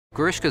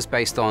Grishka's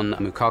based on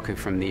Mukaku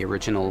from the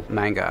original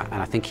manga,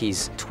 and I think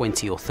he's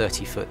 20 or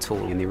 30 foot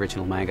tall in the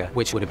original manga,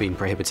 which would have been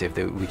prohibitive.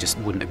 That we just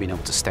wouldn't have been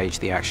able to stage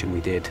the action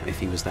we did if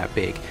he was that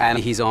big. And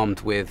he's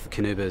armed with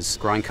Kanuba's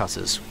grind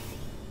cutters.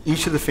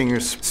 Each of the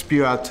fingers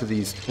spew out to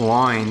these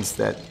lines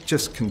that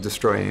just can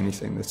destroy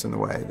anything that's in the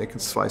way. They can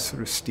slice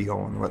through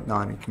steel and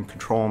whatnot, and can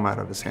control them out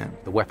of his hand.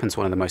 The weapon's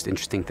one of the most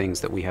interesting things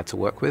that we had to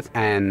work with,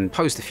 and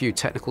posed a few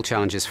technical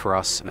challenges for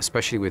us,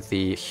 especially with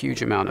the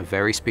huge amount of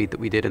vary speed that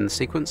we did in the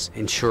sequence,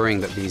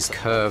 ensuring that these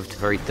curved,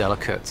 very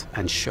delicate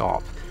and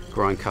sharp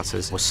grind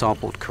cutters were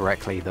sampled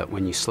correctly, that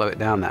when you slow it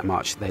down that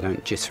much, they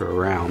don't jitter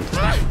around.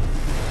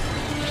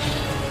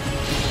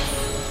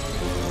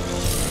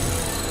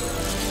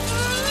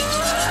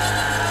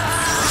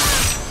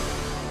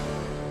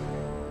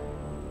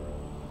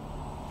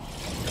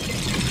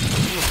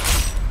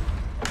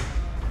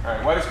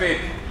 What speed?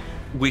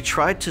 We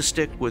tried to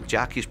stick with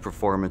Jackie's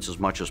performance as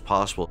much as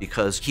possible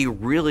because he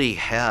really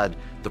had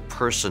the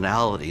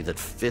personality that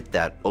fit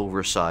that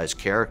oversized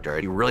character.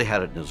 He really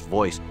had it in his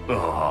voice.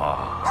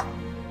 Oh,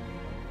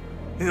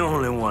 the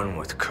only one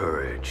with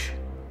courage.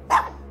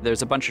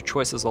 There's a bunch of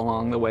choices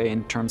along the way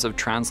in terms of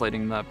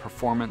translating the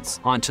performance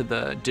onto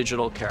the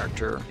digital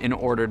character in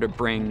order to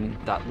bring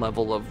that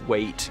level of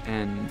weight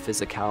and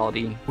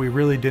physicality. We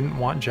really didn't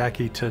want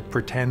Jackie to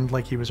pretend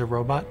like he was a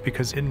robot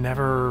because it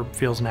never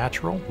feels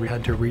natural. We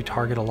had to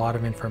retarget a lot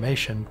of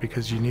information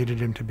because you needed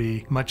him to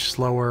be much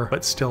slower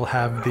but still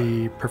have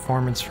the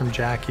performance from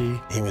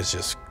Jackie. He was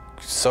just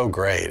so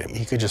great.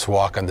 He could just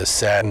walk on the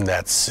set in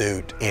that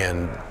suit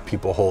and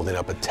people holding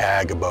up a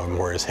tag above him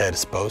where his head is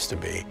supposed to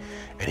be,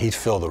 and he'd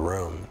fill the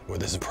room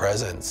with his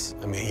presence.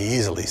 I mean, he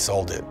easily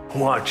sold it.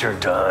 Watch her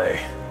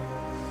die.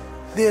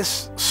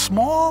 This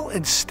small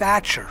in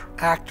stature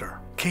actor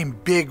came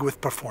big with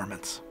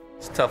performance.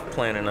 It's tough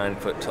playing a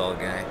 9-foot-tall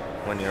guy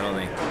when you're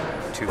only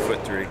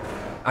 2'3".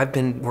 I've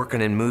been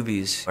working in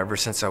movies ever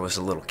since I was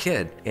a little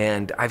kid,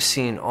 and I've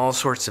seen all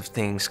sorts of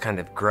things kind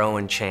of grow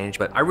and change,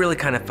 but I really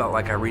kind of felt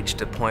like I reached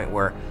a point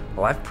where,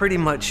 well, I've pretty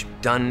much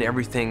done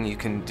everything you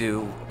can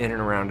do in and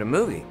around a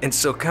movie. And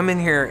so coming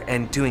here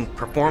and doing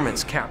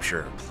performance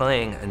capture,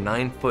 playing a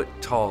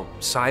 9-foot-tall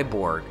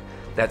cyborg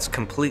that's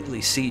completely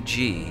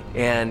CG,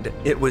 and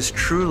it was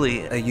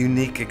truly a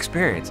unique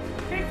experience.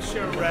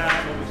 Picture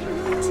wrap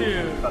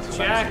to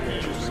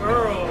Jackie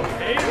Earl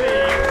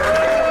Haley.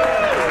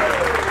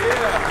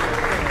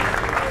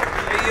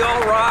 Hey,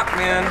 y'all rock,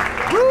 man.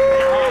 Woo!